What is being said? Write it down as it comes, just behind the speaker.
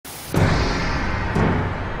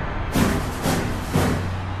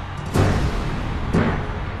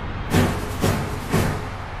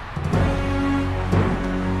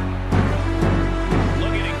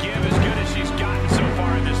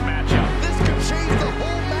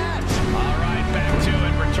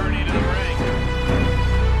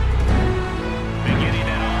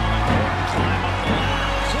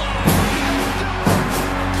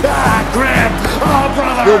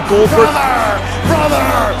Bill Goldberg?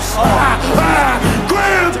 Brother!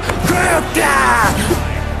 Grant!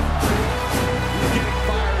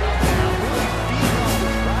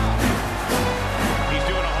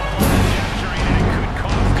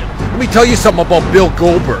 Let me tell you something about Bill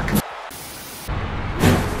Goldberg.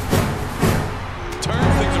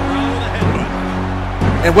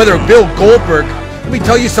 And whether Bill Goldberg, let me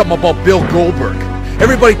tell you something about Bill Goldberg.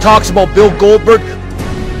 Everybody talks about Bill Goldberg.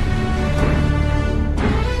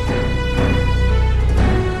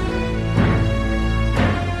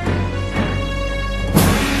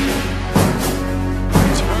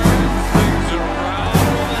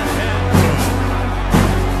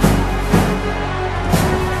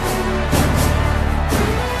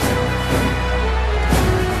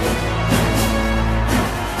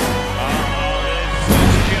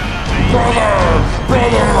 Brother!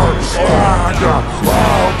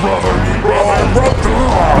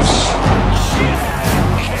 Brother!